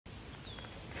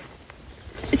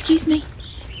Excuse me,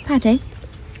 Paddy.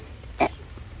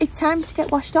 It's time to get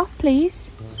washed off, please.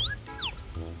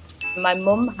 My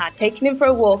mum had taken him for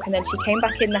a walk and then she came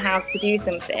back in the house to do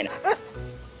something.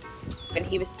 And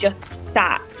he was just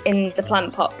sat in the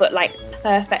plant pot, but like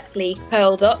perfectly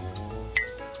curled up.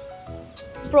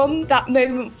 From that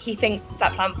moment, he thinks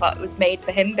that plant pot was made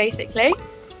for him, basically.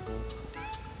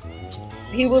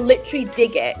 He will literally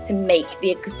dig it to make the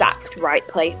exact right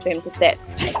place for him to sit.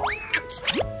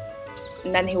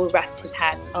 And then he will rest his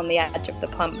head on the edge of the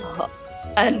plant pot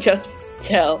and just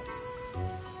chill.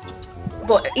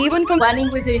 But even from when he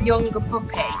was a younger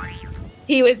puppy,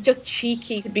 he was just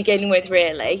cheeky to begin with,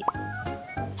 really.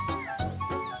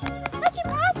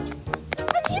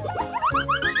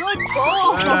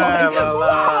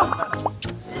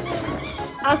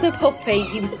 As a puppy,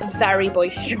 he was very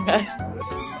boisterous.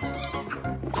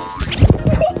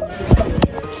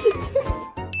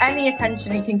 Any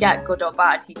attention he can get, good or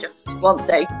bad, he just wants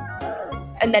it.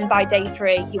 And then by day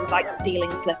 3, he was like stealing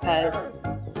slippers.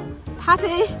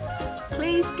 Paddy,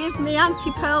 please give me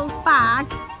Auntie Pearl's bag.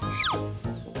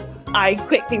 I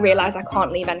quickly realised I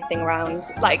can't leave anything around.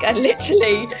 Like, I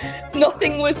literally,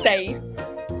 nothing was safe.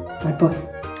 My boy.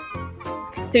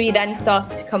 So he then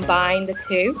started to combine the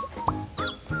two.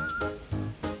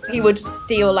 He would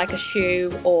steal like a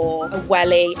shoe or a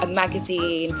welly, a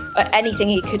magazine, or anything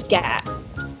he could get.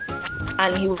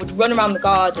 And he would run around the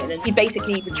garden and he'd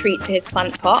basically retreat to his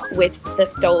plant pot with the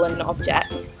stolen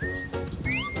object.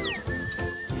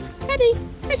 Paddy,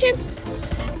 fetch him.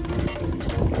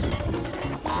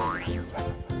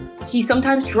 He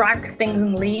sometimes drags things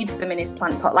and leaves them in his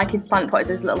plant pot, like his plant pot is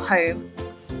his little home.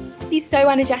 He's so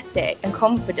energetic and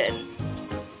confident.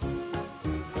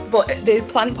 But the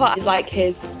plant pot is like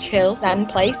his chill zen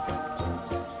place,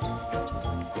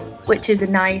 which is a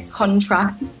nice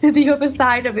contrast to the other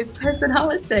side of his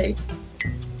personality.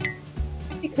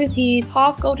 Because he's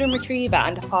half golden retriever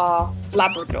and half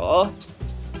Labrador,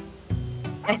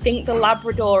 I think the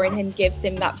Labrador in him gives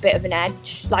him that bit of an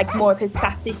edge, like more of his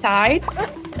sassy side.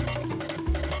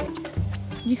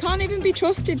 You can't even be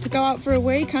trusted to go out for a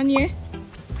wee, can you?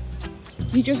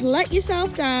 You just let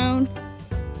yourself down.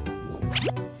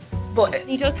 But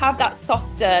he does have that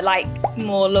softer, like,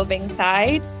 more loving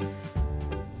side.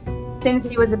 Since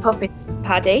he was a puppy,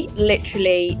 Paddy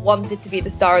literally wanted to be the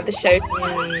star of the show.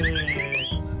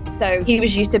 So he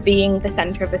was used to being the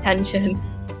centre of attention.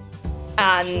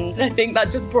 And I think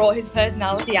that just brought his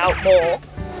personality out more.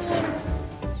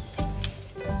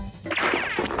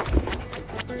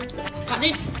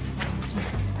 Paddy.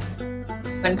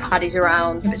 When Paddy's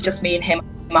around, if it's just me and him,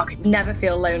 I could never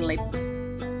feel lonely.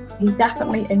 He's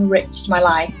definitely enriched my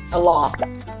life a lot.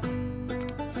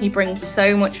 He brings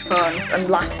so much fun and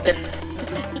laughter.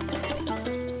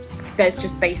 There's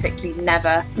just basically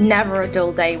never a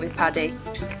dull day with Paddy.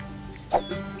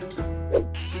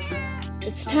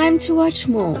 It's time to watch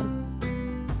more